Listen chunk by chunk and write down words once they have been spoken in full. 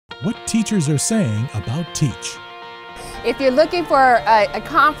what teachers are saying about Teach. If you're looking for a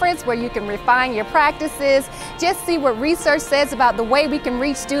conference where you can refine your practices, just see what research says about the way we can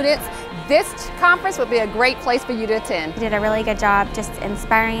reach students, this conference would be a great place for you to attend. He did a really good job just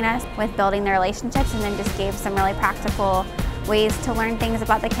inspiring us with building the relationships, and then just gave some really practical ways to learn things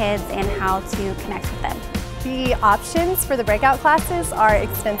about the kids and how to connect with them. The options for the breakout classes are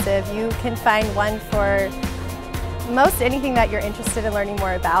extensive. You can find one for most anything that you're interested in learning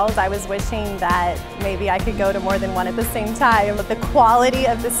more about. I was wishing that maybe I could go to more than one at the same time. But the quality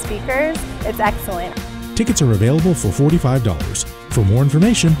of the speakers, it's excellent. Tickets are available for $45. For more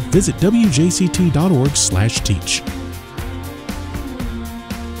information, visit wjct.org/teach.